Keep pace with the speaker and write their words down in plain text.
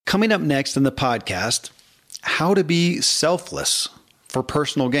Coming up next in the podcast, how to be selfless for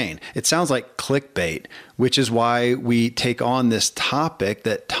personal gain. It sounds like clickbait, which is why we take on this topic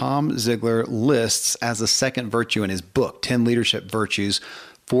that Tom Ziglar lists as a second virtue in his book, 10 Leadership Virtues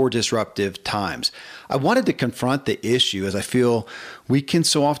for Disruptive Times. I wanted to confront the issue as I feel we can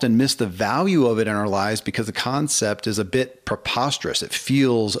so often miss the value of it in our lives because the concept is a bit preposterous. It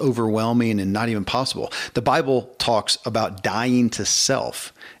feels overwhelming and not even possible. The Bible talks about dying to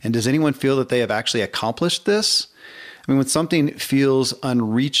self. And does anyone feel that they have actually accomplished this? I mean, when something feels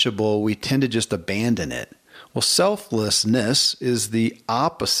unreachable, we tend to just abandon it. Well, selflessness is the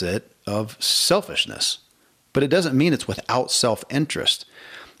opposite of selfishness, but it doesn't mean it's without self-interest.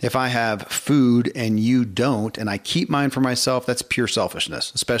 If I have food and you don't, and I keep mine for myself, that's pure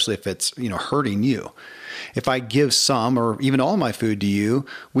selfishness, especially if it's, hurting you. If I give some or even all my food to you,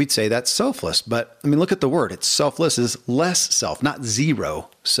 we'd say that's selfless. But look at the word. It's selfless is less self, not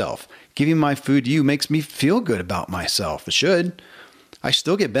zero self. Giving my food to you makes me feel good about myself. It should. I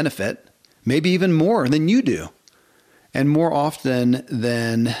still get benefit, maybe even more than you do. And more often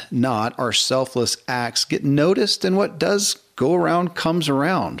than not, our selfless acts get noticed, and what does go around comes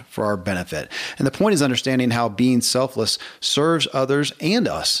around for our benefit. And the point is understanding how being selfless serves others and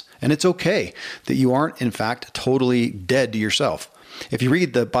us. And it's okay that you aren't, in fact, totally dead to yourself. If you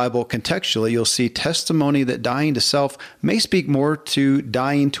read the Bible contextually, you'll see testimony that dying to self may speak more to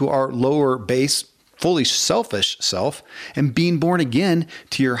dying to our lower base, fully selfish self, and being born again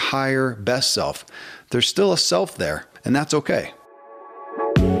to your higher best self. There's still a self there, and that's okay.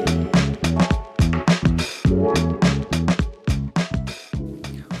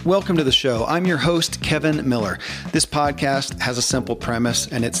 Welcome to the show. I'm your host, Kevin Miller. This podcast has a simple premise,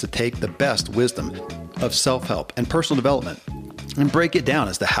 and it's to take the best wisdom of self-help and personal development and break it down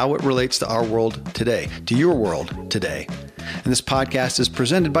as to how it relates to our world today, to your world today. And this podcast is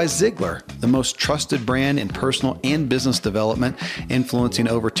presented by Ziglar, the most trusted brand in personal and business development, influencing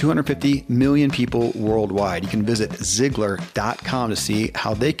over 250 million people worldwide. You can visit Ziglar.com to see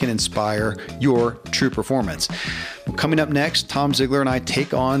how they can inspire your true performance. Well, coming up next, Tom Ziglar and I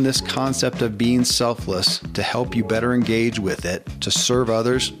take on this concept of being selfless to help you better engage with it, to serve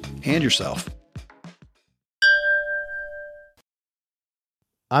others and yourself.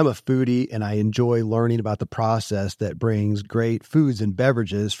 I'm a foodie and I enjoy learning about the process that brings great foods and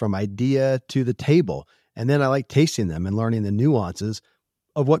beverages from idea to the table. And then I like tasting them and learning the nuances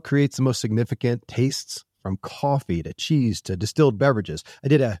of what creates the most significant tastes, from coffee to cheese to distilled beverages. I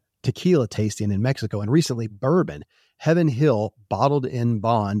did a tequila tasting in Mexico and recently bourbon. Heaven Hill bottled in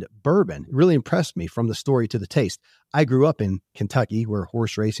bond bourbon. It really impressed me from the story to the taste. I grew up in Kentucky where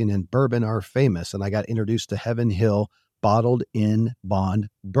horse racing and bourbon are famous, and I got introduced to Heaven Hill bottled in bond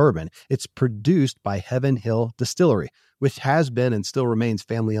bourbon. It's produced by Heaven Hill Distillery, which has been and still remains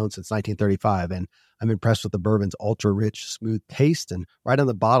family owned since 1935. And I'm impressed with the bourbon's ultra rich, smooth taste. And right on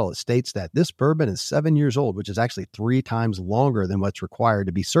the bottle, it states that this bourbon is 7 years old, which is actually 3 times longer than what's required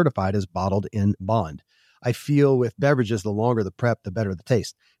to be certified as bottled in bond. I feel with beverages, the longer the prep, the better the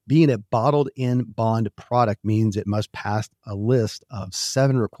taste. Being a bottled in bond product means it must pass a list of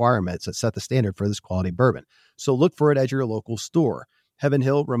 7 requirements that set the standard for this quality bourbon. So look for it at your local store. Heaven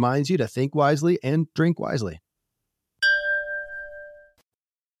Hill reminds you to think wisely and drink wisely.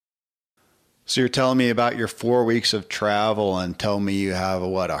 So you're telling me about your 4 weeks of travel and tell me you have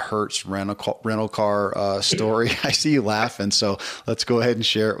a Hertz rental car story. I see you laughing, so let's go ahead and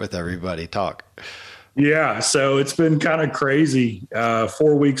share it with everybody. Talk. Yeah, so it's been kind of crazy.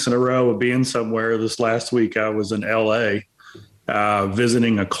 4 weeks in a row of being somewhere. This last week I was in LA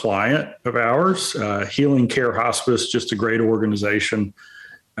visiting a client of ours, Healing Care Hospice, just a great organization.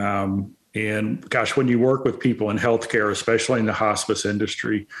 And gosh, when you work with people in healthcare, especially in the hospice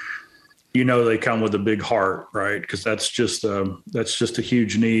industry, they come with a big heart, right? Because that's just a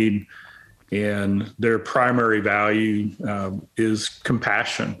huge need. And their primary value is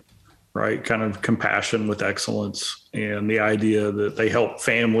compassion, right? Kind of compassion with excellence, and the idea that they help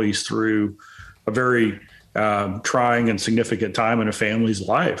families through a very trying and significant time in a family's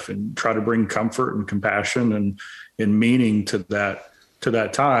life and try to bring comfort and compassion and meaning to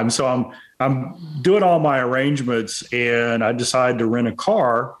that time. So I'm doing all my arrangements, and I decided to rent a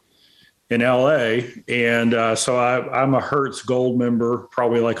car in LA. And so I'm a Hertz Gold member,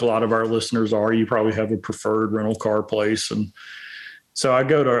 probably like a lot of our listeners are. You probably have a preferred rental car place. And so I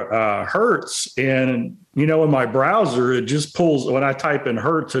go to Hertz, and, in my browser, it just pulls, when I type in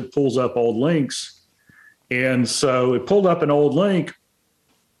Hertz, it pulls up old links. And so it pulled up an old link,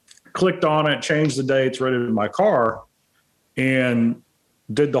 clicked on it, changed the dates, rented my car, and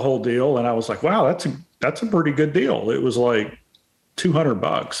did the whole deal. And I was like, wow, that's a pretty good deal. It was like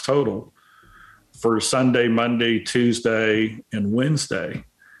 $200 total for Sunday, Monday, Tuesday, and Wednesday.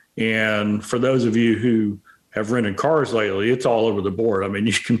 And for those of you who have rented cars lately, it's all over the board. I mean,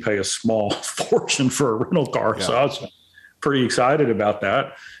 you can pay a small fortune for a rental car. Yeah. So I was pretty excited about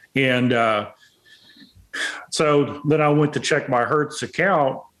that. And so then I went to check my Hertz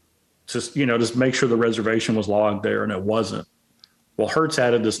account to, just make sure the reservation was logged there, and it wasn't. Well, Hertz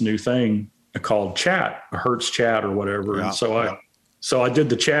added this new thing called chat, a Hertz chat or whatever. Yeah. And so I did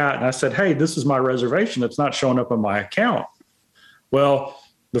the chat and I said, hey, this is my reservation. It's not showing up on my account. Well,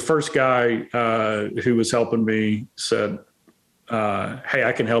 the first guy who was helping me said, hey,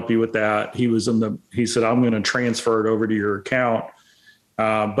 I can help you with that. He said, I'm going to transfer it over to your account.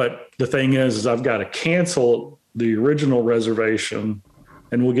 But the thing is I've got to cancel the original reservation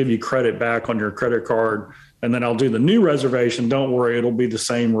and we'll give you credit back on your credit card. And then I'll do the new reservation. Don't worry, it'll be the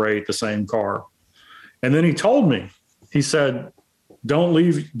same rate, the same car. And then he told me, he said, don't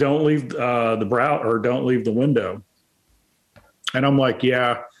leave the browser, or don't leave the window. And I'm like,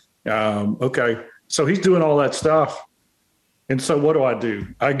 yeah, okay. So he's doing all that stuff. And so what do?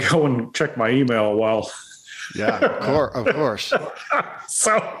 I go and check my email while. Yeah, of course.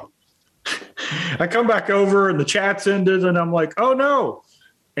 So I come back over and the chat's ended and I'm like, oh no.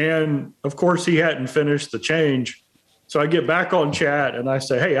 And of course he hadn't finished the change. So I get back on chat and I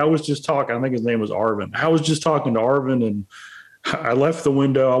say, hey, I was just talking. I think his name was Arvin. I was just talking to Arvin and I left the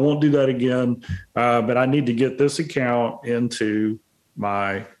window. I won't do that again. But I need to get this account into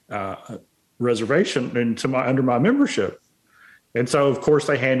my reservation and under my membership. And so of course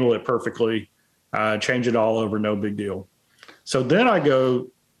they handle it perfectly, change it all over. No big deal. So then I go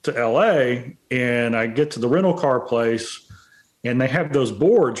to LA and I get to the rental car place and they have those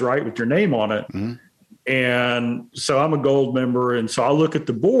boards, right, with your name on it. Mm-hmm. And so I'm a gold member. And so I look at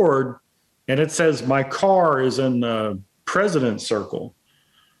the board and it says my car is in the president's circle.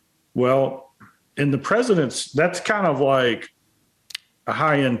 Well, in the president's, that's kind of like a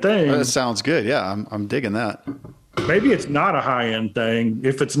high-end thing. That sounds good. Yeah, I'm digging that. Maybe it's not a high-end thing.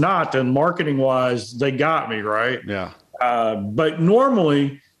 If it's not, then marketing-wise, they got me, right? Yeah. But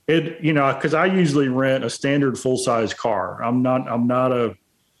normally, because I usually rent a standard full-size car. I'm not a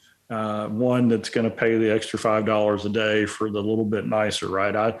one that's going to pay the extra $5 a day for the little bit nicer,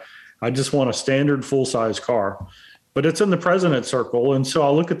 right? I just want a standard full-size car, but it's in the president's circle. And so I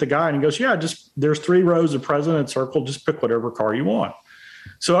look at the guy and he goes, yeah, there's 3 rows of president's circle. Just pick whatever car you want.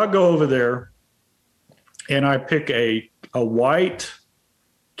 So I go over there and I pick a white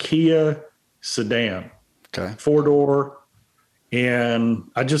Kia sedan, okay, 4-door. And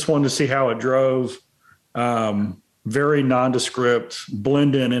I just wanted to see how it drove. Very nondescript,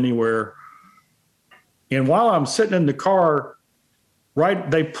 blend in anywhere. And while I'm sitting in the car, right,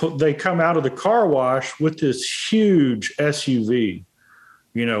 they come out of the car wash with this huge SUV,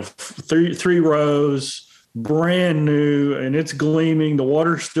 3 rows, brand new, and it's gleaming. The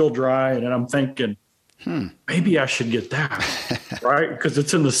water's still dry, and I'm thinking, maybe I should get that, right? Because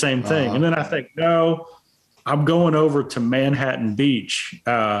it's in the same thing. Uh-huh. And then I think, no, I'm going over to Manhattan Beach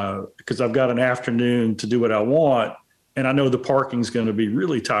because I've got an afternoon to do what I want, and I know the parking's going to be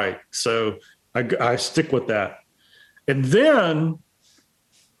really tight. So I stick with that. And then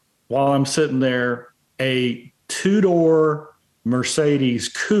while I'm sitting there, a 2-door Mercedes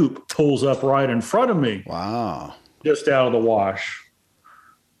coupe pulls up right in front of me. Wow. Just out of the wash.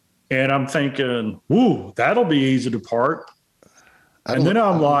 And I'm thinking, woo, that'll be easy to park. And then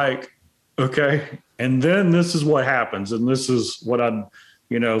I'm like, okay. And then this is what happens. And this is what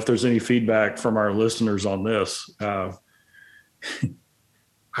if there's any feedback from our listeners on this, I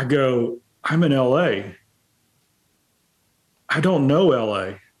go, I'm in LA. I don't know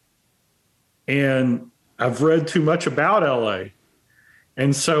LA. And I've read too much about LA.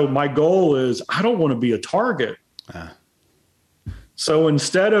 And so my goal is I don't want to be a target. So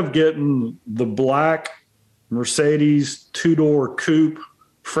instead of getting the black Mercedes 2-door coupe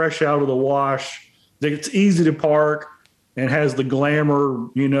fresh out of the wash, it's easy to park and has the glamour,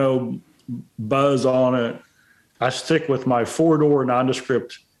 buzz on it, I stick with my 4-door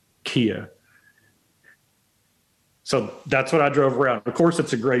nondescript Kia. So that's what I drove around. Of course,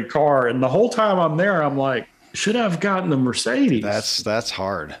 it's a great car. And the whole time I'm there, I'm like, should I have gotten the Mercedes? That's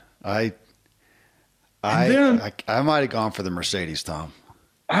hard. I might have gone for the Mercedes, Tom.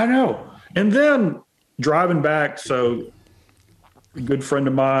 I know. And then driving back, so a good friend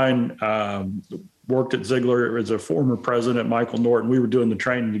of mine worked at Ziegler as a former president, Michael Norton. We were doing the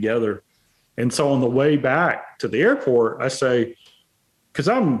training together. And so on the way back to the airport, I say, because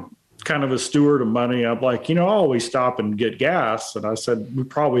I'm kind of a steward of money, I'm like, I always stop and get gas. And I said, we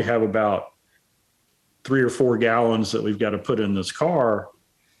probably have about 3 or 4 gallons that we've got to put in this car,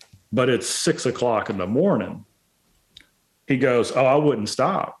 but it's 6 o'clock in the morning. He goes, oh, I wouldn't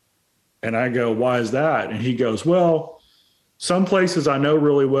stop. And I go, why is that? And he goes, well, some places I know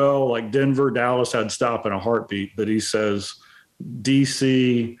really well, like Denver, Dallas, I'd stop in a heartbeat. But he says,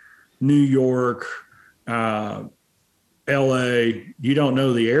 DC, New York, LA, you don't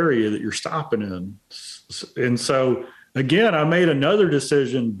know the area that you're stopping in. And so, again, I made another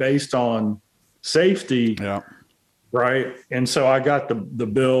decision based on safety. Yeah. Right. And so I got the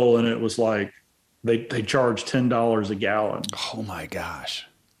bill, and it was like they charge $10 a gallon. Oh my gosh.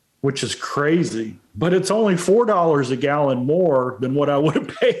 Which is crazy, but it's only $4 a gallon more than what I would have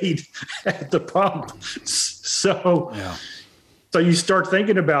paid at the pump. So, So you start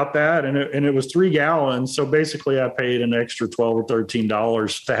thinking about that, and it was 3 gallons. So basically, I paid an extra $12 or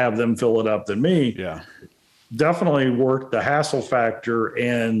 $13 to have them fill it up than me. Yeah, definitely worth the hassle factor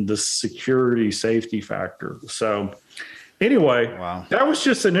and the security safety factor. So, anyway, wow, that was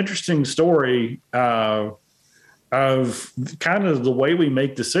just an interesting story. Of kind of the way we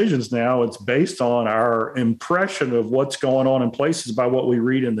make decisions now. It's based on our impression of what's going on in places by what we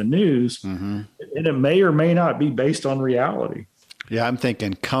read in the news. And it may or may not be based on reality. Yeah, I'm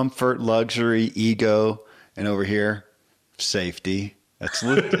thinking comfort, luxury, ego, and over here, safety. That's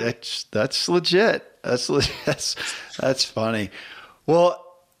legit. That's funny. Well,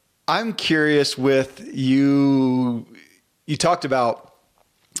 I'm curious with you. You talked about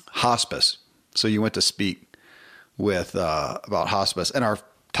hospice. So you went to speak with about hospice, and our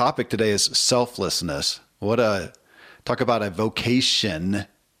topic today is selflessness. Talk about a vocation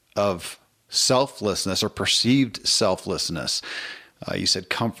of selflessness or perceived selflessness. You said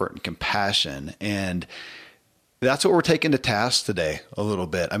comfort and compassion, and that's what we're taking to task today a little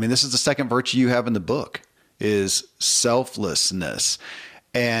bit. I mean, this is the second virtue you have in the book, is selflessness.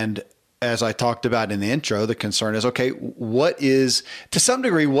 And as I talked about in the intro, the concern is, okay, what is, to some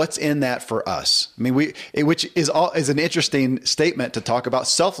degree, what's in that for us? I mean, which is an interesting statement to talk about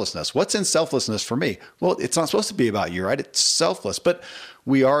selflessness. What's in selflessness for me? Well, it's not supposed to be about you, right? It's selfless, but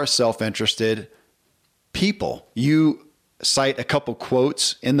we are a self-interested people. You cite a couple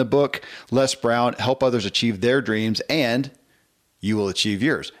quotes in the book. Les Brown, help others achieve their dreams and you will achieve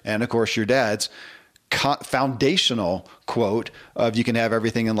yours. And of course, your dad's foundational quote of you can have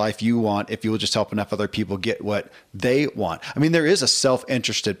everything in life you want if you will just help enough other people get what they want. I mean, there is a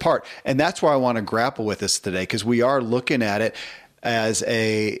self-interested part, and that's why I want to grapple with this today, because we are looking at it as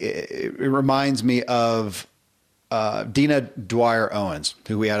it reminds me of Dina Dwyer Owens,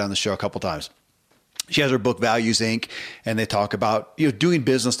 who we had on the show a couple times. She has her book Values Inc., and they talk about doing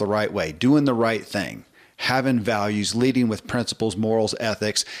business the right way, doing the right thing, having values, leading with principles, morals,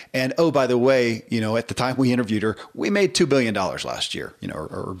 ethics. And oh, by the way, at the time we interviewed her, we made $2 billion last year,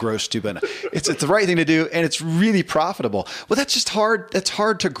 or gross $2 billion. It's the right thing to do, and it's really profitable. Well, that's just hard. That's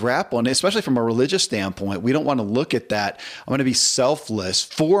hard to grapple, and especially from a religious standpoint. We don't want to look at that. I'm going to be selfless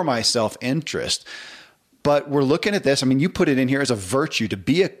for my self-interest. But we're looking at this. I mean, you put it in here as a virtue to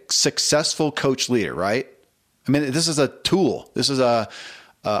be a successful coach leader, right? I mean, this is a tool. This is a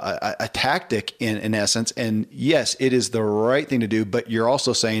tactic in essence. And yes, it is the right thing to do, but you're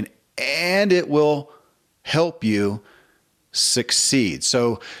also saying, and it will help you succeed.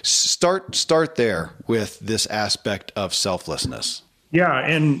 So start there with this aspect of selflessness. Yeah.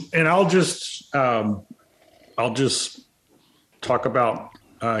 And I'll just talk about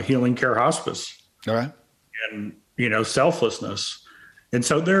Healing Care Hospice. All right. And, selflessness. And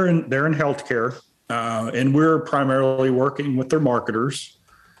so they're in healthcare, and we're primarily working with their marketers.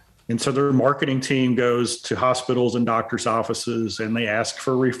 And so their marketing team goes to hospitals and doctors' offices, and they ask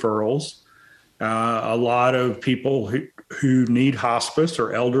for referrals. A lot of people who need hospice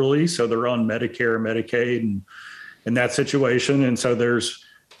are elderly, so they're on Medicare, Medicaid, and in that situation. And so there's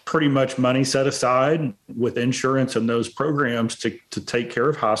pretty much money set aside with insurance and those programs to take care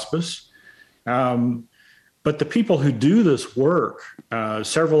of hospice. But the people who do this work,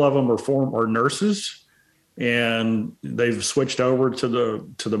 several of them are nurses, and they've switched over to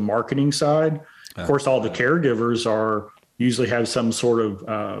the marketing side. Of course, all the caregivers usually have some sort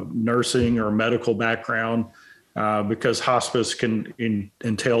of nursing or medical background, because hospice can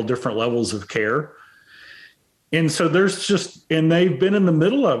entail different levels of care. And so and they've been in the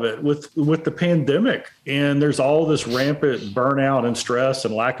middle of it with the pandemic, and there's all this rampant burnout and stress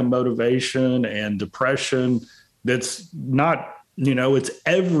and lack of motivation and depression. That's not, it's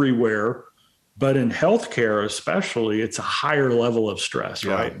everywhere, but in healthcare, especially, it's a higher level of stress,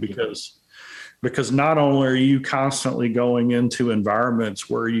 right? Because not only are you constantly going into environments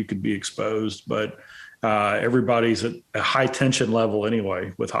where you could be exposed, but Everybody's at a high tension level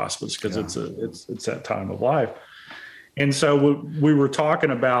anyway with hospice because it's that time of life. And so we were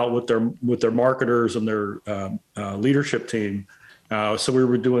talking about with their marketers and their leadership team. So we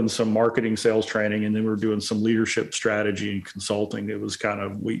were doing some marketing sales training, and then we were doing some leadership strategy and consulting. It was kind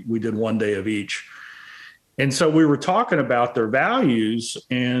of, we did one day of each. And so we were talking about their values.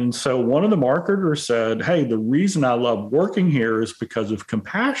 And so one of the marketers said, hey, the reason I love working here is because of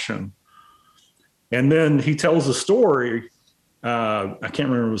compassion. And then he tells a story. I can't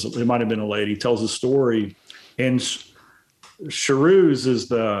remember, it might have been a lady, tells a story. And Sharuz is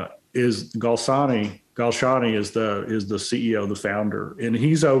Galshani is the CEO, the founder, and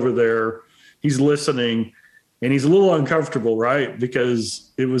he's over there, he's listening, and he's a little uncomfortable, right?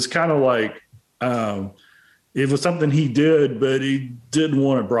 Because it was kind of like, it was something he did, but he didn't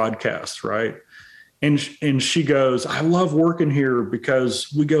want to broadcast, right? And she goes, I love working here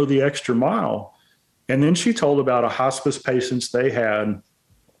because we go the extra mile. And then she told about a hospice patients they had,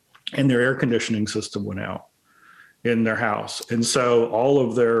 and their air conditioning system went out in their house. And so all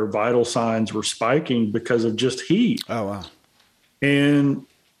of their vital signs were spiking because of just heat. Oh, wow. And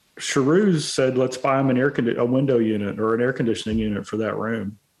Sharuz said, let's buy them a window unit or an air conditioning unit for that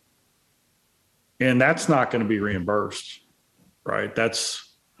room. And that's not going to be reimbursed, right? That's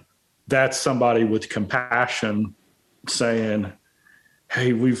somebody with compassion saying,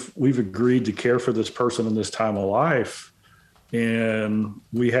 hey, we've agreed to care for this person in this time of life, and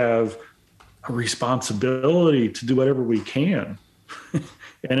we have a responsibility to do whatever we can.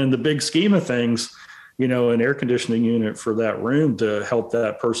 And in the big scheme of things, an air conditioning unit for that room to help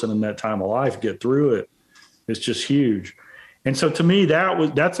that person in that time of life get through it is just huge. And so to me,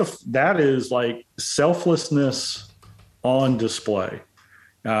 that is like selflessness on display,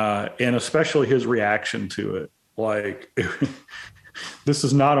 and especially his reaction to it. Like, this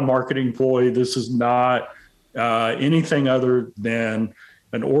is not a marketing ploy. This is not anything other than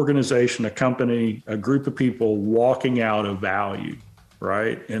an organization, a company, a group of people walking out of value,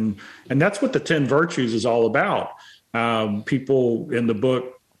 right? And that's what the 10 virtues is all about. People in the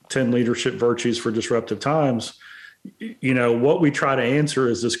book, 10 Leadership Virtues for Disruptive Times, what we try to answer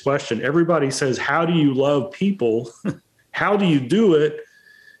is this question. Everybody says, how do you love people? How do you do it?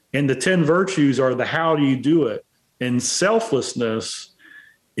 And the 10 virtues are the how do you do it? And selflessness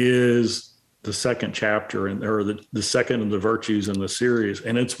is the second chapter, or the second of the virtues in the series.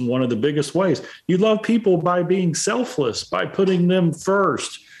 And it's one of the biggest ways. You love people by being selfless, by putting them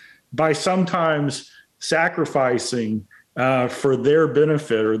first, by sometimes sacrificing for their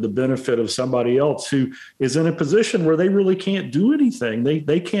benefit or the benefit of somebody else who is in a position where they really can't do anything.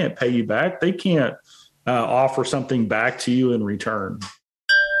 They can't pay you back. They can't offer something back to you in return.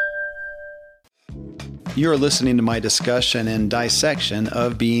 You're listening to my discussion and dissection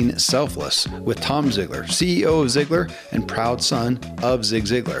of being selfless with Tom Ziglar, CEO of Ziglar and proud son of Zig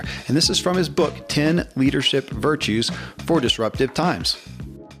Ziglar. And this is from his book, 10 Leadership Virtues for Disruptive Times.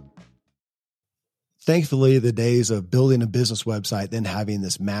 Thankfully, the days of building a business website, then having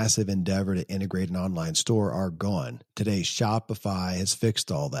this massive endeavor to integrate an online store are gone. Today, Shopify has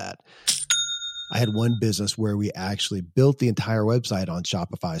fixed all that. I had one business where we actually built the entire website on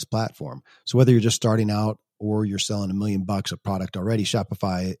Shopify's platform. So whether you're just starting out or you're selling $1 million of product already,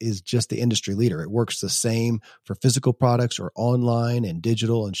 Shopify is just the industry leader. It works the same for physical products or online and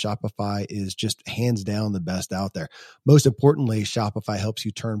digital, and Shopify is just hands down the best out there. Most importantly, Shopify helps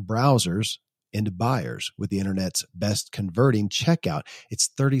you turn browsers into buyers with the internet's best converting checkout. It's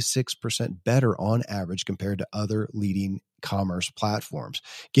 36% better on average compared to other leading commerce platforms.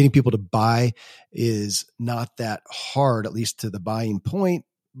 Getting people to buy is not that hard, at least to the buying point,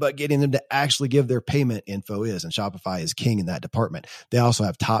 but getting them to actually give their payment info is, and Shopify is king in that department. They also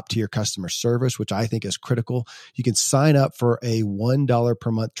have top tier customer service, which I think is critical. You can sign up for a $1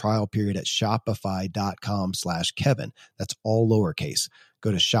 per month trial period at shopify.com/Kevin. That's all lowercase. Go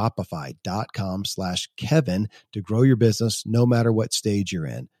to shopify.com/Kevin to grow your business no matter what stage you're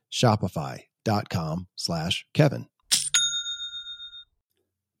in. Shopify.com/Kevin.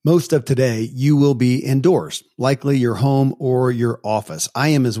 Most of today, you will be indoors, likely your home or your office. I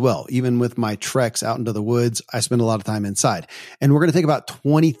am as well. Even with my treks out into the woods, I spend a lot of time inside. And we're going to take about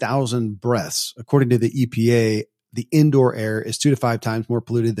 20,000 breaths. According to the EPA, the indoor air is 2 to 5 times more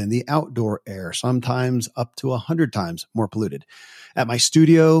polluted than the outdoor air, sometimes up to 100 times more polluted. At my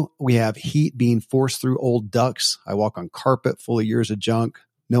studio, we have heat being forced through old ducts. I walk on carpet full of years of junk.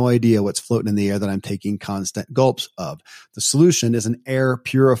 no idea what's floating in the air that I'm taking constant gulps of. The solution is an air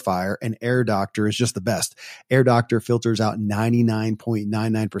purifier, and Air Doctor is just the best. Air Doctor filters out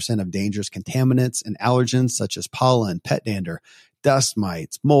 99.99% of dangerous contaminants and allergens such as pollen, pet dander, dust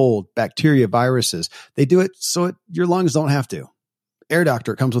mites, mold, bacteria, viruses. They do it so your lungs don't have to. Air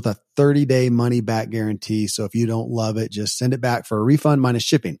Doctor comes with a 30-day money-back guarantee, so if you don't love it, just send it back for a refund minus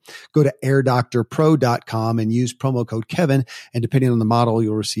shipping. Go to airdoctorpro.com and use promo code Kevin, and depending on the model,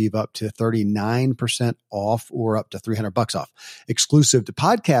 you'll receive up to 39% off or up to $300 off. Exclusive to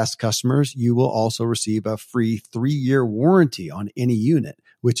podcast customers, you will also receive a free 3-year warranty on any unit,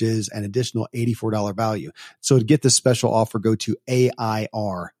 which is an additional $84 value. So to get this special offer, go to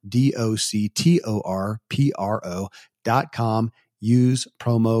airdoctorpro.com. Use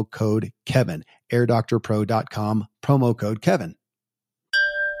promo code Kevin, airdoctorpro.com, promo code Kevin.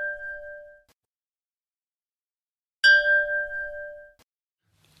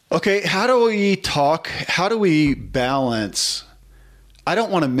 Okay, how do we balance? I don't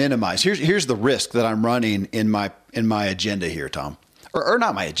want to minimize. Here's the risk that I'm running in my agenda here, Tom. Or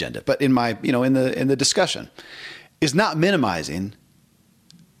not my agenda, but in my, in the discussion, is not minimizing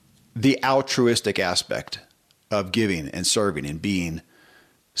the altruistic aspect of giving and serving and being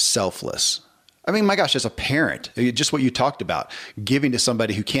selfless. I mean, my gosh, as a parent, just what you talked about, giving to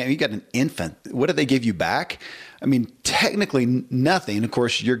somebody who can't, you got an infant, what do they give you back? I mean, technically nothing. Of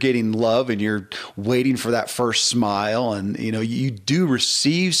course, you're getting love and you're waiting for that first smile, and you do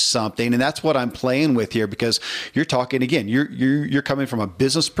receive something. And that's what I'm playing with here, because you're talking again, you're coming from a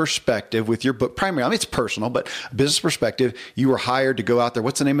business perspective with your book. Primarily, I mean, it's personal, but business perspective, you were hired to go out there.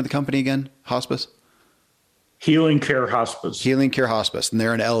 What's the name of the company again? Hospice? Healing Care Hospice. Healing Care Hospice, and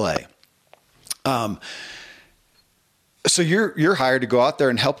they're in LA. So you're hired to go out there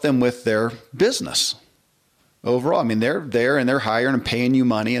and help them with their business overall. I mean, they're there and they're hiring and paying you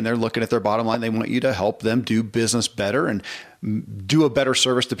money, and they're looking at their bottom line. They want you to help them do business better and do a better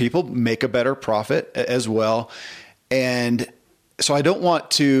service to people, make a better profit as well. And so I don't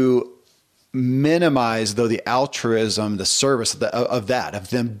want to minimize, though, the altruism, the service of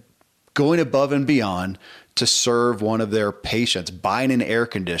them going above and beyond to serve one of their patients, buying an air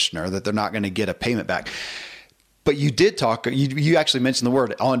conditioner that they're not going to get a payment back. But you did talk, you actually mentioned the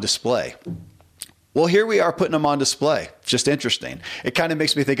word on display. Well, here we are putting them on display. Just interesting. It kind of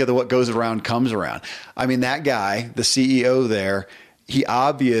makes me think of what goes around comes around. I mean, that guy, the CEO there, he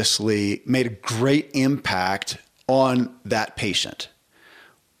obviously made a great impact on that patient.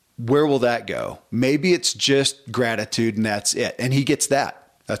 Where will that go? Maybe it's just gratitude and that's it. And he gets that.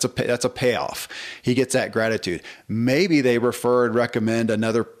 That's a payoff. He gets that gratitude. Maybe they recommend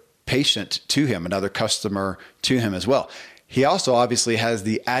another patient to him, another customer to him as well. He also obviously has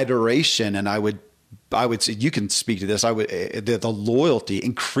the adoration, and I would say, you can speak to this. The loyalty,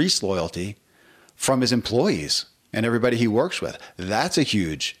 increased loyalty from his employees and everybody he works with. That's a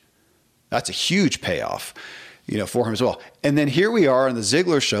huge payoff, for him as well. And then here we are on the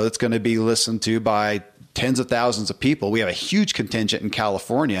Ziglar Show that's going to be listened to by tens of thousands of people. We have a huge contingent in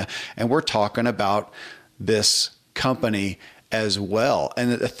California, and we're talking about this company as well.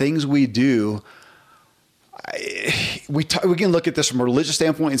 And the things we do, we can look at this from a religious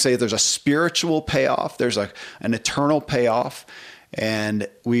standpoint and say there's a spiritual payoff, there's an eternal payoff. And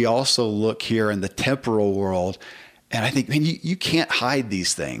we also look here in the temporal world. And I think, man, you can't hide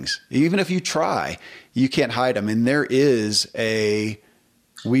these things. Even if you try, you can't hide them. And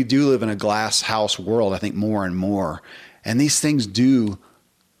we do live in a glass house world, I think, more and more. And these things do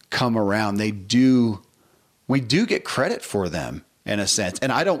come around. We do get credit for them in a sense.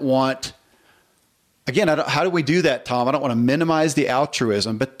 And I don't want, again, how do we do that, Tom? I don't want to minimize the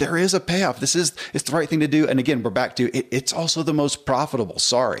altruism, but there is a payoff. It's the right thing to do. And again, we're back to it's also the most profitable.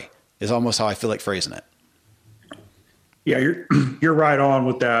 Is almost how I feel like phrasing it. Yeah, you're right on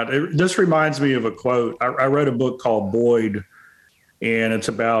with that. This reminds me of a quote. I read a book called Boyd, and it's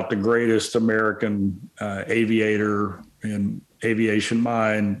about the greatest American aviator and aviation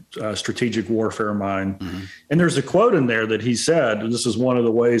mind, strategic warfare mind. Mm-hmm. And there's a quote in there that he said, and this is one of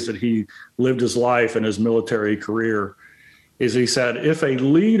the ways that he lived his life and his military career, is he said, if a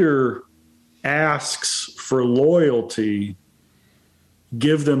leader asks for loyalty,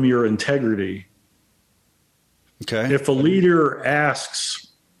 give them your integrity. Okay. If a leader asks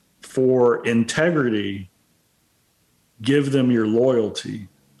for integrity, give them your loyalty.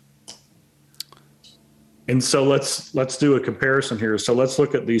 And so let's do a comparison here. So let's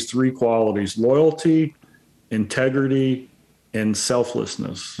look at these three qualities: loyalty, integrity, and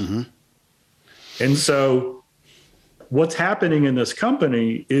selflessness. Mm-hmm. And so what's happening in this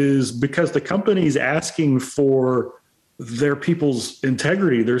company is because the company is asking for their people's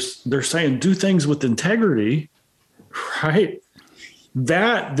integrity. They're saying do things with integrity, right?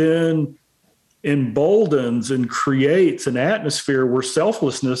 That then emboldens and creates an atmosphere where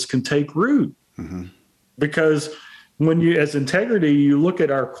selflessness can take root. Mm-hmm. Because when you, as integrity, you look at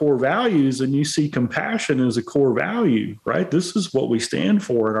our core values and you see compassion as a core value, right? This is what we stand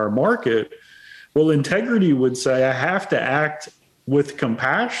for in our market. Well, integrity would say, I have to act with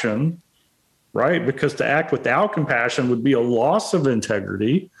compassion, right? Because to act without compassion would be a loss of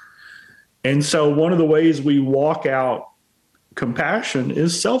integrity. And so one of the ways we walk out compassion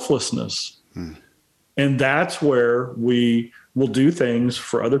is selflessness. And that's where we will do things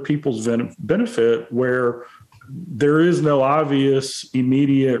for other people's benefit, where there is no obvious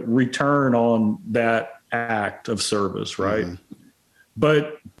immediate return on that act of service, right?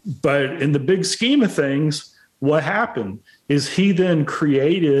 But in the big scheme of things, what happened is he then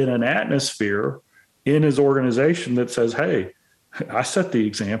created an atmosphere in his organization that says, hey, I set the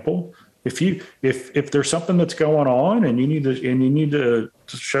example. If there's something that's going on and you need to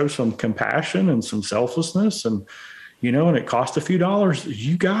show some compassion and some selflessness, and and it costs a few dollars,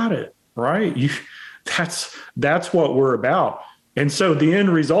 you got it, right? That's what we're about. And so the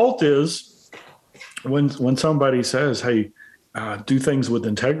end result is when somebody says, hey, do things with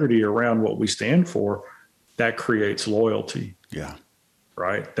integrity around what we stand for, that creates loyalty. Yeah.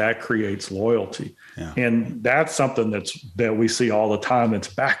 Right. That creates loyalty. Yeah. And that's something that we see all the time. It's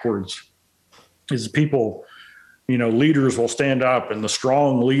backwards. Is people, leaders will stand up, and the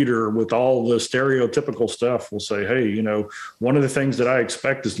strong leader with all the stereotypical stuff will say, hey, one of the things that I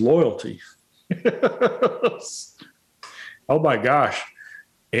expect is loyalty. Oh my gosh.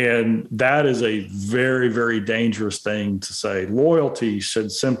 And that is a very, very dangerous thing to say. Loyalty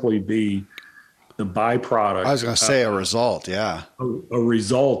should simply be the byproduct. I was going to say a result. Yeah. A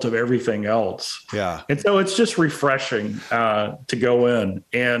result of everything else. Yeah. And so it's just refreshing to go in,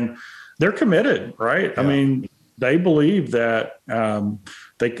 and they're committed, right? Yeah. I mean, they believe that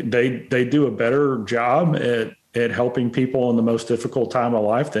they do a better job at helping people in the most difficult time of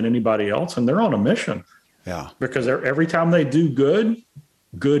life than anybody else. And they're on a mission. Yeah. Because every time they do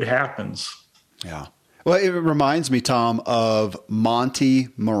good happens. Yeah. Well, it reminds me, Tom, of Monty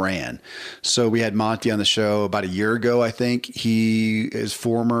Moran. So we had Monty on the show about a year ago, I think. He is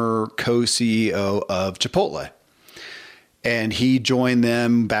former co-CEO of Chipotle. And he joined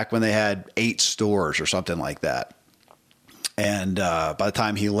them back when they had 8 stores or something like that. And by the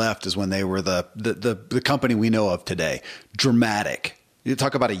time he left is when they were the company we know of today. Dramatic. You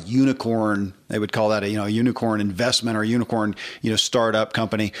talk about a unicorn. They would call that a unicorn investment or a unicorn startup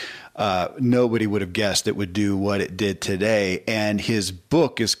company. Nobody would have guessed it would do what it did today. And his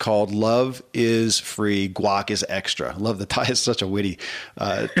book is called "Love is Free, Guac is Extra." Love the title. It's such a witty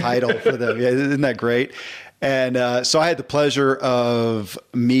title for them. Yeah, isn't that great? And so I had the pleasure of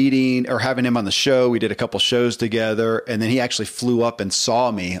meeting or having him on the show. We did a couple shows together, and then he actually flew up and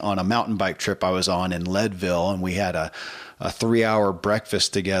saw me on a mountain bike trip I was on in Leadville, and we had a 3-hour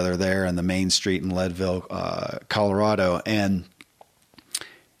breakfast together there on the main street in Leadville, Colorado. And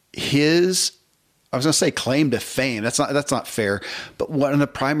his, I was going to say claim to fame. That's not fair. But one of the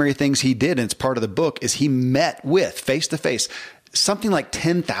primary things he did, and it's part of the book, is he met with face to face something like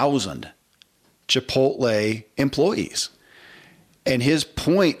 10,000 Chipotle employees. And his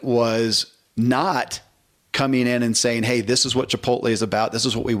point was not coming in and saying, hey, this is what Chipotle is about. This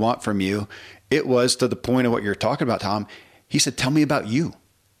is what we want from you. It was to the point of what you're talking about, Tom. He said, tell me about you.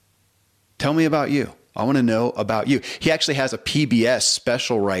 Tell me about you. I want to know about you. He actually has a PBS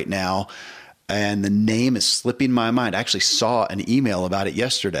special right now, and the name is slipping my mind. I actually saw an email about it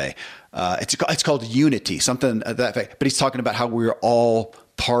yesterday. It's called Unity, something that effect. But he's talking about how we're all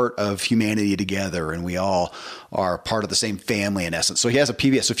part of humanity together, and we all are part of the same family in essence. So he has a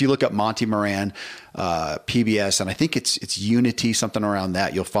PBS. So if you look up Monty Moran, PBS, and I think it's Unity, something around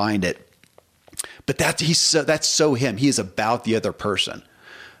that, you'll find it. But that's so him. He is about the other person.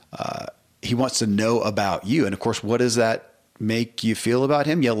 He wants to know about you. And of course, what does that make you feel about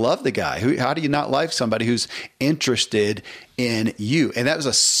him? You love the guy. How do you not like somebody who's interested in you? And that was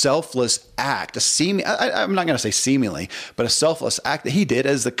a selfless act, I'm not going to say seemingly, but a selfless act that he did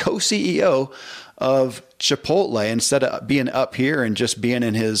as the co-CEO of Chipotle. Instead of being up here and just being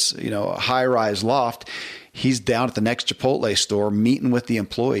in his, high-rise loft, he's down at the next Chipotle store meeting with the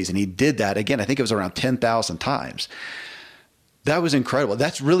employees. And he did that again. I think it was around 10,000 times. That was incredible.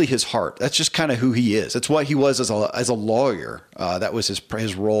 That's really his heart. That's just kind of who he is. That's what he was as a lawyer. That was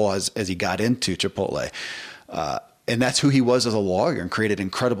his role as he got into Chipotle. And that's who he was as a lawyer, and created an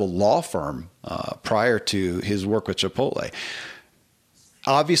incredible law firm prior to his work with Chipotle.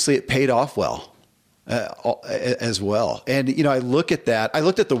 Obviously, it paid off well. as well. And, I look at that. I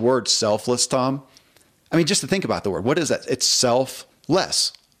looked at the word selfless, Tom. I mean, just to think about the word, what is that? It's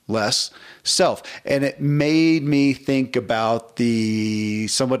selfless, less self. And it made me think about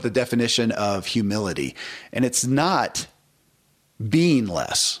somewhat the definition of humility. And it's not being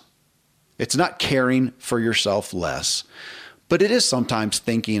less. It's not caring for yourself less, but it is sometimes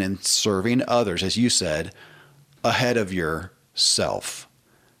thinking and serving others, as you said, ahead of yourself,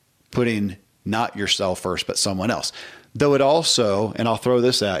 putting not yourself first, but someone else. Though it also, and I'll throw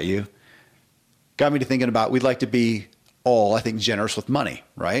this at you, got me to thinking about, we'd like to be all, I think, generous with money,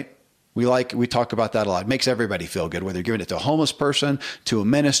 right? We talk about that a lot. It makes everybody feel good, whether you're giving it to a homeless person, to a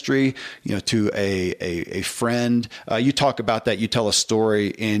ministry, to a friend. You talk about that. You tell a story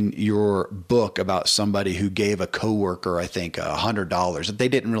in your book about somebody who gave a coworker, I think, $100 that they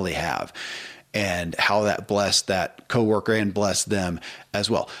didn't really have, and how that blessed that coworker and blessed them as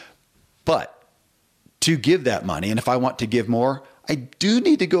well. But to give that money, and if I want to give more, I do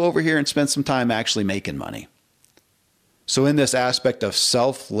need to go over here and spend some time actually making money. So in this aspect of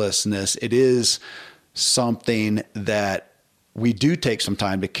selflessness, it is something that we do take some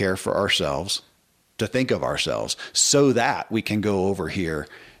time to care for ourselves, to think of ourselves, so that we can go over here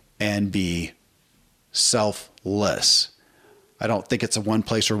and be selfless. I don't think it's a one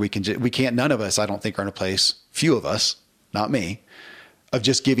place where we can't, none of us, I don't think, are in a place, few of us, not me, of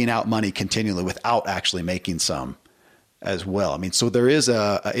just giving out money continually without actually making some as well. I mean, so it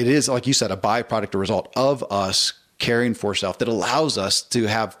is, like you said, a byproduct, a result of us caring for self that allows us to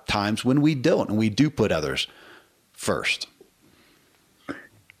have times when we don't, and we do put others first.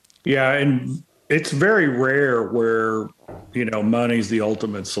 Yeah. And it's very rare where, money's the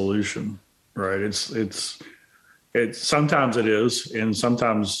ultimate solution, right? It's sometimes it is, and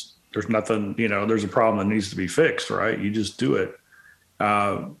sometimes there's nothing, there's a problem that needs to be fixed, right? You just do it.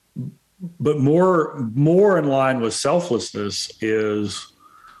 But more in line with selflessness is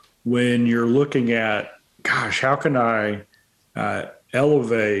when you're looking at, gosh, how can I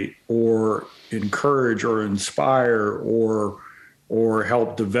elevate or encourage or inspire or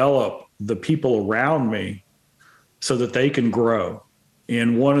help develop the people around me so that they can grow?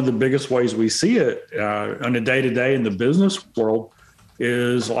 And one of the biggest ways we see it on a day-to-day in the business world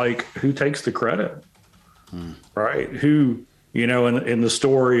is like, who takes the credit, right? Who, in the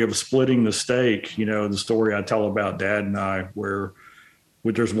story of splitting the steak, the story I tell about Dad and I, where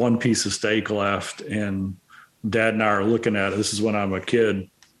there's one piece of steak left and Dad and I are looking at it. This is when I'm a kid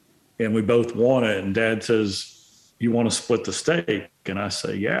and we both want it. And Dad says, "You want to split the steak?" And I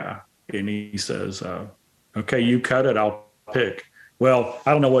say, "Yeah." And he says, "Okay, you cut it. I'll pick." Well,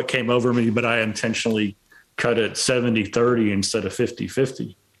 I don't know what came over me, but I intentionally cut it 70-30 instead of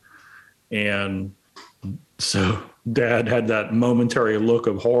 50-50. And so Dad had that momentary look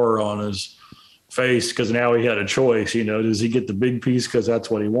of horror on his face because now he had a choice. Does he get the big piece because that's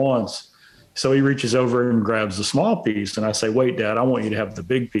what he wants? So he reaches over and grabs the small piece. And I say, "Wait, Dad, I want you to have the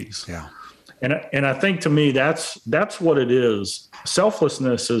big piece." Yeah. And I think to me, that's what it is.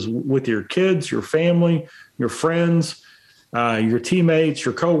 Selflessness is with your kids, your family, your friends, your teammates,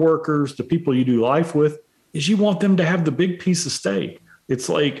 your coworkers, the people you do life with, is you want them to have the big piece of steak. It's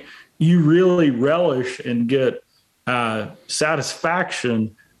like you really relish and get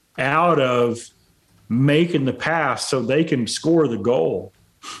satisfaction out of making the pass so they can score the goal.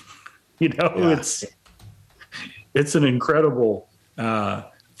 Yeah. It's an incredible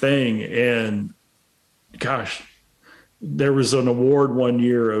thing. And gosh, there was an award one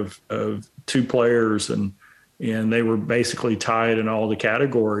year of two players and they were basically tied in all the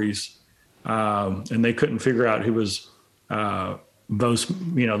categories. And they couldn't figure out who was the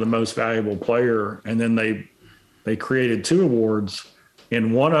most valuable player. And then they created two awards,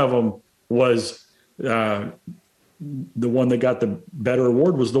 and one of them was the one that got the better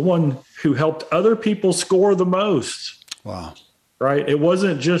award was the one who helped other people score the most. Wow. Right. It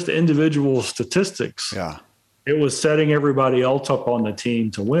wasn't just individual statistics. Yeah. It was setting everybody else up on the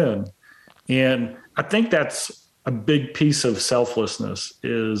team to win. And I think that's a big piece of selflessness,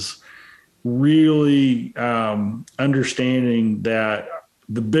 is really understanding that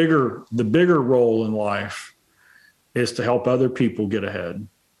the bigger role in life is to help other people get ahead.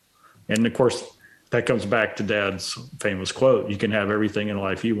 And of course, that comes back to Dad's famous quote: "You can have everything in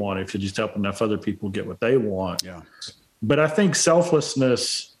life you want if you just help enough other people get what they want." Yeah. But I think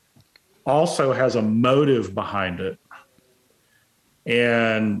selflessness also has a motive behind it.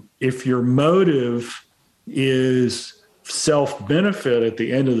 And if your motive is self-benefit at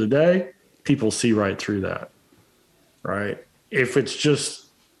the end of the day, people see right through that, right? If it's just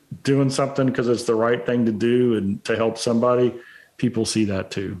doing something because it's the right thing to do and to help somebody, people see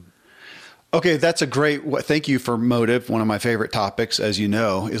that too. Okay, that's a great, thank you for motive. One of my favorite topics, as you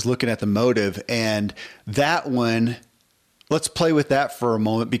know, is looking at the motive. And that one, let's play with that for a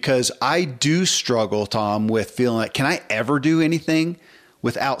moment, because I do struggle, Tom, with feeling like, can I ever do anything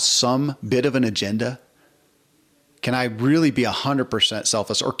without some bit of an agenda? Can I really be 100%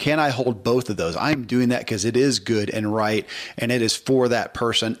 selfless, or can I hold both of those? I'm doing that because it is good and right, and it is for that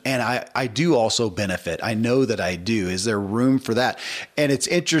person. And I do also benefit. I know that I do. Is there room for that? And it's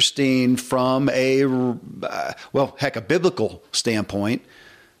interesting from a biblical standpoint.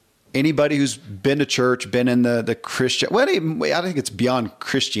 Anybody who's been to church, been in the Christian, I think it's beyond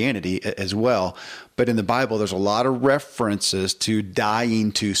Christianity as well. But in the Bible, there's a lot of references to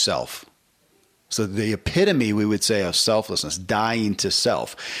dying to self. So the epitome, we would say, of selflessness, dying to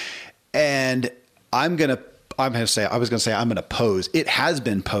self. And I'm going to pose. It has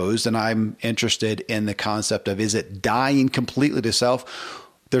been posed, and I'm interested in the concept of, is it dying completely to self?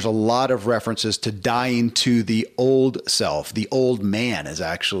 There's a lot of references to dying to the old self. The old man is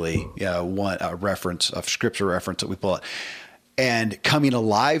actually a reference, of scripture reference that we pull out. And coming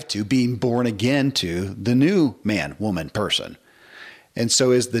alive to, being born again to the new man, woman, person. And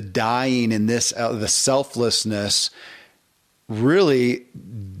so is the dying in this, the selflessness, really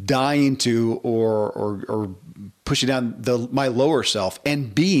dying to or pushing down my lower self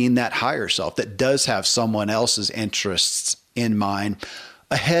and being that higher self that does have someone else's interests in mind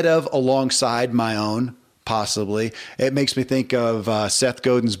ahead of, alongside my own, possibly. It makes me think of Seth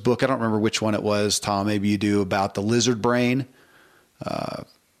Godin's book. I don't remember which one it was, Tom, maybe you do, about the lizard brain. I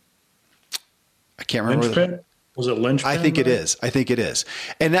can't remember. Was it Lynch? I think it is.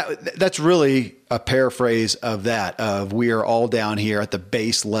 And that's really a paraphrase of that, of we are all down here at the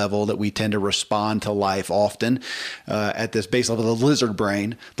base level, that we tend to respond to life often at this base level, the lizard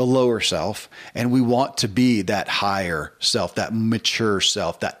brain, the lower self. And we want to be that higher self, that mature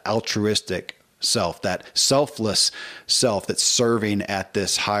self, that altruistic self, that selfless self that's serving at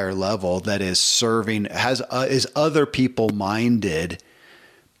this higher level, that is serving, is other people minded.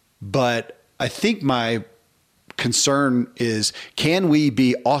 But I think my concern is, can we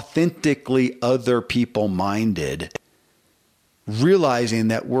be authentically other people minded, realizing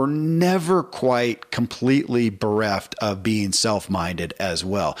that we're never quite completely bereft of being self-minded as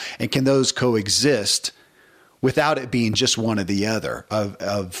well? And can those coexist without it being just one or the other?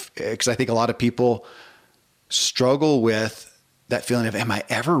 Because I think a lot of people struggle with that feeling of, am I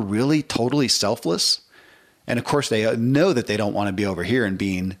ever really totally selfless? And of course they know that they don't want to be over here and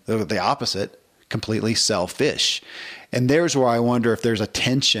being the opposite, completely selfish. And there's where I wonder if there's a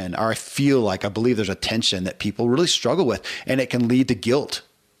tension, or I believe there's a tension that people really struggle with, and it can lead to guilt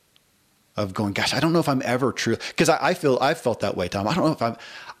of going, gosh, I don't know if I'm ever true. Because I've felt that way, Tom. I don't know if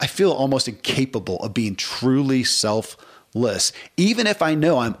I feel almost incapable of being truly selfless, even if I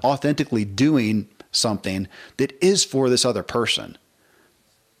know I'm authentically doing something that is for this other person.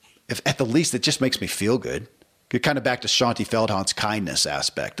 If at the least it just makes me feel good. You're kind of back to Shanti Feldhahn's kindness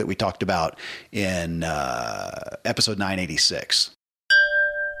aspect that we talked about in episode 986.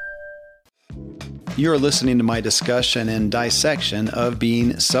 You're listening to my discussion and dissection of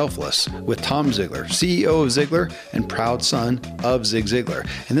being selfless with Tom Ziglar, CEO of Ziglar and proud son of Zig Ziglar.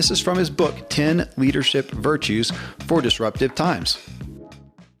 And this is from his book, 10 Leadership Virtues for Disruptive Times.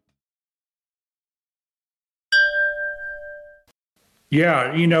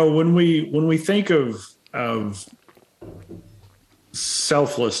 Yeah, when we think of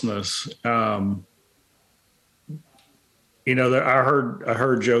selflessness, I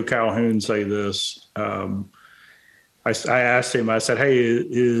heard Joe Calhoun say this. I asked him, I said, hey,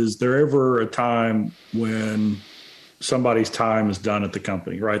 is there ever a time when somebody's time is done at the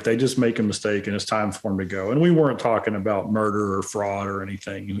company, right? They just make a mistake and it's time for them to go. And we weren't talking about murder or fraud or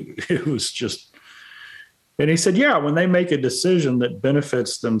anything. It was just, and he said, yeah, when they make a decision that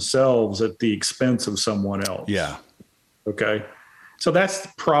benefits themselves at the expense of someone else. Yeah. Okay. So that's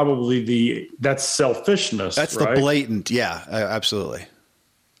probably that's selfishness. That's right? The blatant. Yeah, absolutely.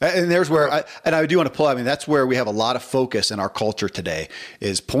 And there's where I do want to pull out. I mean, that's where we have a lot of focus in our culture today,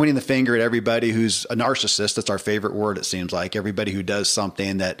 is pointing the finger at everybody who's a narcissist. That's our favorite word. It seems like everybody who does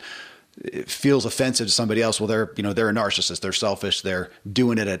something that feels offensive to somebody else. Well, they're a narcissist. They're selfish. They're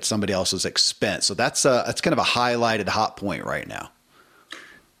doing it at somebody else's expense. So that's kind of a highlighted hot point right now.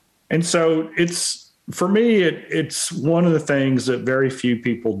 And so for me, it's one of the things that very few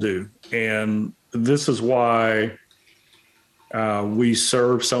people do. And this is why we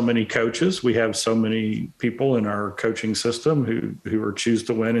serve so many coaches. We have so many people in our coaching system who are choose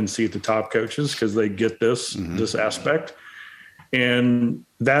to win and see at the top coaches, because they get this aspect. And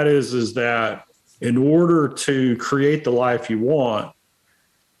that is that in order to create the life you want,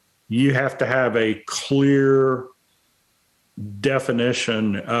 you have to have a clear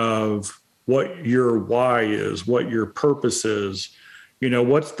definition of what your why is, what your purpose is,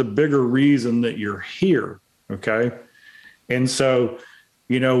 what's the bigger reason that you're here. Okay. And so,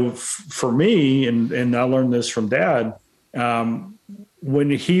 for me, and I learned this from Dad, when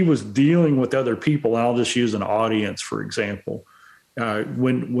he was dealing with other people, I'll just use an audience, for example,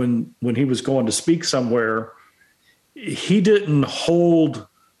 when he was going to speak somewhere, he didn't hold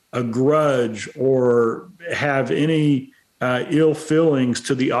a grudge or have any ill feelings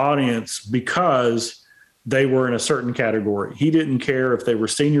to the audience because they were in a certain category. He didn't care if they were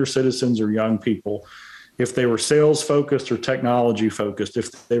senior citizens or young people, if they were sales focused or technology focused,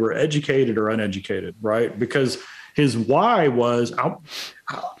 if they were educated or uneducated, right? Because his why was, I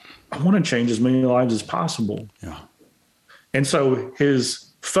want to change as many lives as possible. Yeah. And so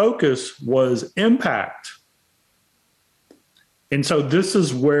his focus was impact. And so this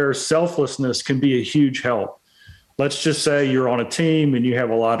is where selflessness can be a huge help. Let's just say you're on a team and you have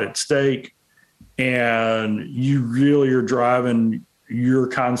a lot at stake and you really are driving your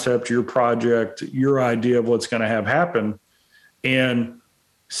concept, your project, your idea of what's going to have happen. And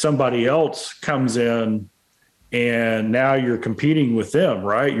somebody else comes in and now you're competing with them,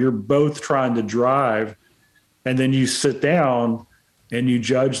 right? You're both trying to drive, and then you sit down and you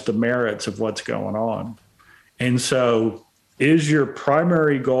judge the merits of what's going on. And so is your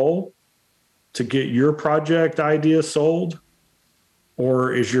primary goal to get your project idea sold,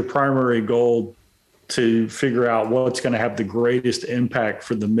 or is your primary goal to figure out what's going to have the greatest impact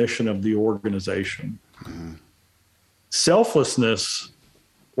for the mission of the organization? Mm-hmm. Selflessness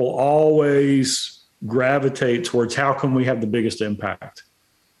will always gravitate towards how can we have the biggest impact.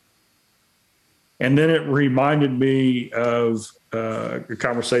 And then it reminded me of a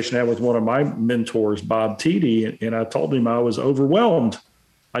conversation I had with one of my mentors, Bob Teedy, and I told him I was overwhelmed.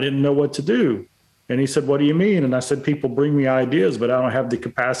 I didn't know what to do. And he said, "What do you mean?" And I said, "People bring me ideas, but I don't have the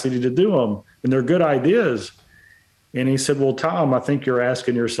capacity to do them. And they're good ideas." And he said, "Well, Tom, I think you're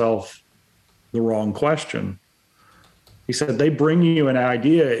asking yourself the wrong question." He said, "They bring you an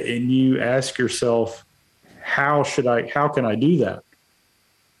idea and you ask yourself, how can I do that?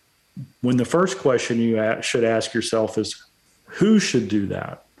 When the first question you should ask yourself is, who should do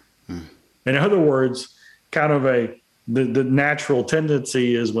that?" In other words, kind of the natural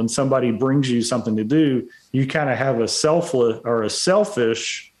tendency is when somebody brings you something to do, you kind of have a selfless or a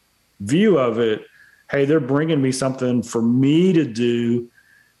selfish view of it. Hey, they're bringing me something for me to do,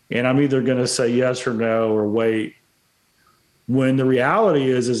 and I'm either going to say yes or no or wait. When the reality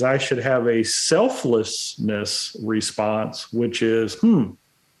is I should have a selflessness response, which is,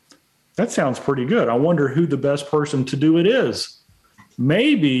 that sounds pretty good. I wonder who the best person to do it is.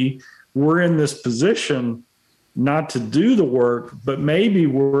 Maybe we're in this position not to do the work, but maybe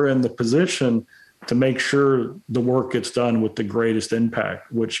we're in the position to make sure the work gets done with the greatest impact,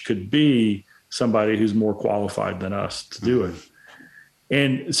 which could be somebody who's more qualified than us to do it.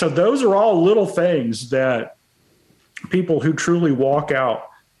 And so those are all little things that people who truly walk out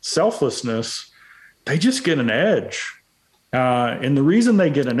selflessness, they just get an edge. And the reason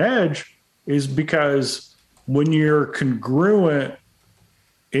they get an edge is because when you're congruent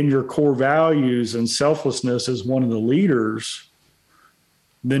in your core values and selflessness as one of the leaders,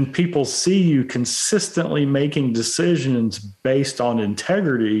 then people see you consistently making decisions based on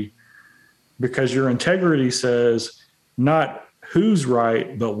integrity, because your integrity says not who's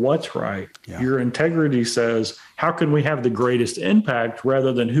right, but what's right. Yeah. Your integrity says, how can we have the greatest impact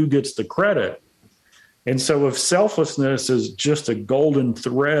rather than who gets the credit? And so if selflessness is just a golden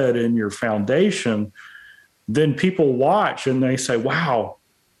thread in your foundation, then people watch and they say, wow,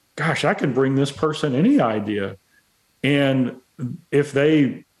 gosh, I can bring this person any idea. And if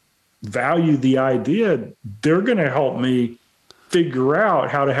they value the idea, they're going to help me figure out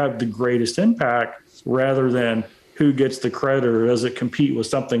how to have the greatest impact rather than who gets the credit or does it compete with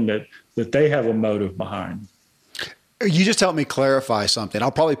something that they have a motive behind. You just helped me clarify something.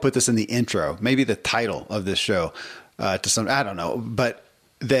 I'll probably put this in the intro, maybe the title of this show to some, I don't know, but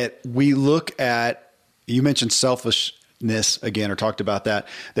that we look at, you mentioned selfishness again, or talked about that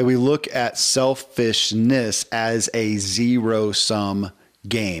we look at selfishness as a zero-sum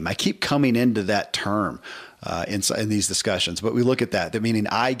game. I keep coming into that term in these discussions, but we look at that meaning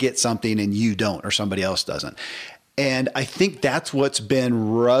I get something and you don't, or somebody else doesn't. And I think that's what's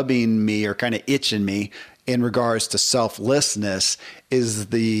been rubbing me or kind of itching me in regards to selflessness, is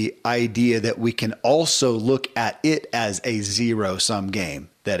the idea that we can also look at it as a zero-sum game,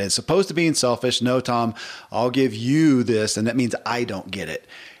 that it's supposed to be selfish. No, Tom, I'll give you this, and that means I don't get it.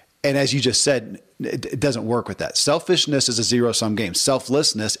 And as you just said, it doesn't work with that. Selfishness is a zero-sum game.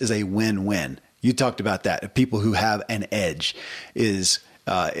 Selflessness is a win-win. You talked about that. People who have an edge is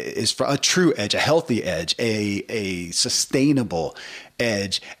for a true edge, a healthy edge, a sustainable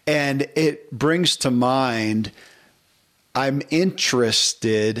edge. And it brings to mind, I'm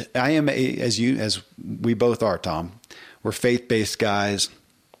interested. I am as we both are, Tom. We're faith-based guys.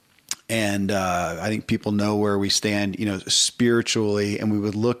 And I think people know where we stand, spiritually, and we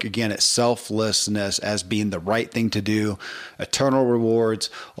would look again at selflessness as being the right thing to do, eternal rewards,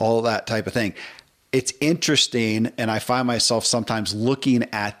 all that type of thing. It's interesting, and I find myself sometimes looking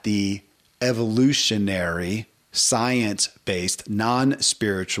at the evolutionary, science-based,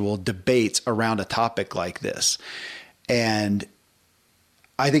 non-spiritual debates around a topic like this. And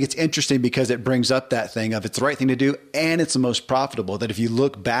I think it's interesting because it brings up that thing of it's the right thing to do and it's the most profitable. That if you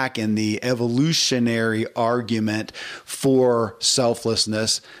look back in the evolutionary argument for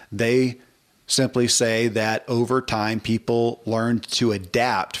selflessness, they simply say that over time people learned to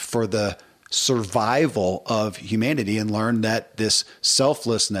adapt for the survival of humanity and learn that this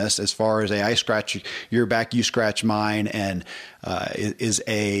selflessness, as far as I scratch your back, you scratch mine, and is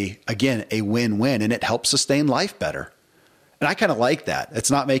a win-win, and it helps sustain life better. And I kind of like that.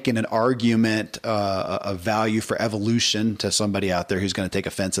 It's not making an argument of value for evolution to somebody out there who's going to take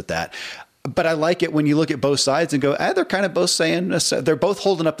offense at that. But I like it when you look at both sides and go, they're kind of both saying, they're both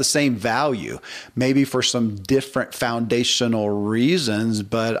holding up the same value, maybe for some different foundational reasons.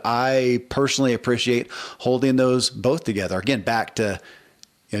 But I personally appreciate holding those both together. Again, back to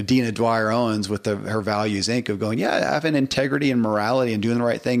Dina Dwyer Owens with her Values Inc. of going, having integrity and morality and doing the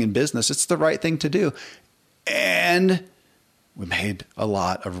right thing in business. It's the right thing to do. And we made a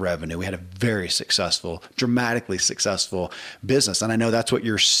lot of revenue. We had a very successful, dramatically successful business. And I know that's what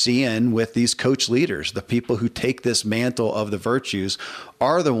you're seeing with these coach leaders. The people who take this mantle of the virtues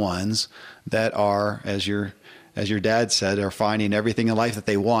are the ones that are, as your dad said, are finding everything in life that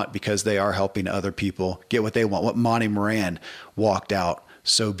they want because they are helping other people get what they want. What Monty Moran walked out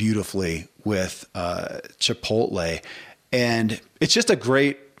so beautifully with Chipotle. And it's just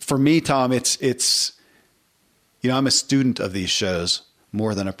for me, Tom, it's I'm a student of these shows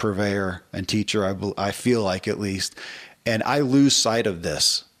more than a purveyor and teacher, I feel like, at least. And I lose sight of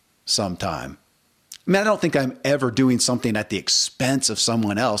this sometime. I don't think I'm ever doing something at the expense of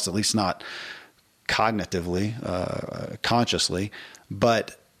someone else, at least not cognitively, consciously.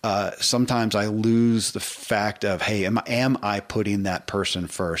 But sometimes I lose the fact of, hey, am I putting that person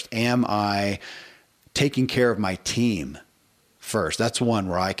first? Am I taking care of my team first? That's one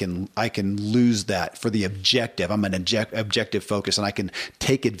where I can lose that for the objective. I'm an objective focus, and I can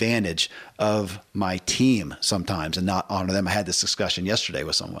take advantage of my team sometimes and not honor them. I had this discussion yesterday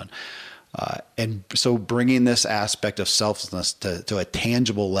with someone. And so bringing this aspect of selflessness to a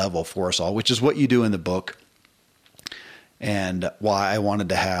tangible level for us all, which is what you do in the book, and why I wanted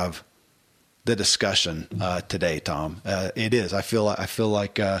to have the discussion today, Tom. It is. I feel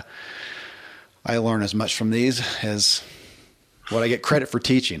like I learn as much from these as what I get credit for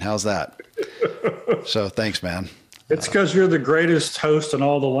teaching. How's that? So thanks, man. It's because you're the greatest host in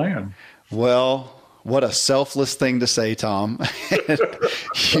all the land. Well, what a selfless thing to say, Tom.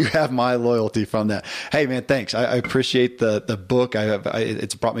 You have my loyalty from that. Hey, man, thanks. I appreciate the book.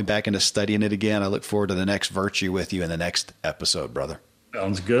 It's brought me back into studying it again. I look forward to the next virtue with you in the next episode, brother.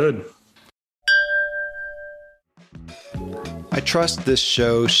 Sounds good. I trust this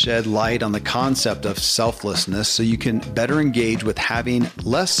show shed light on the concept of selflessness so you can better engage with having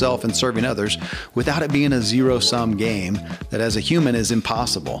less self and serving others without it being a zero-sum game that as a human is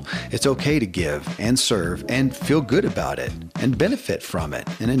impossible. It's okay to give and serve and feel good about it and benefit from it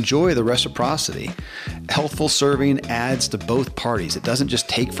and enjoy the reciprocity. Healthful serving adds to both parties. It doesn't just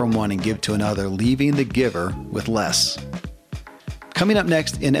take from one and give to another, leaving the giver with less. Coming up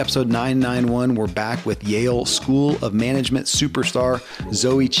next in episode 991, we're back with Yale School of Management superstar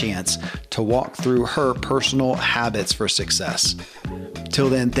Zoe Chance to walk through her personal habits for success. Till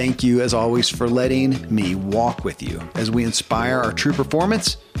then, thank you as always for letting me walk with you as we inspire our true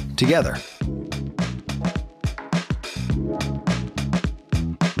performance together.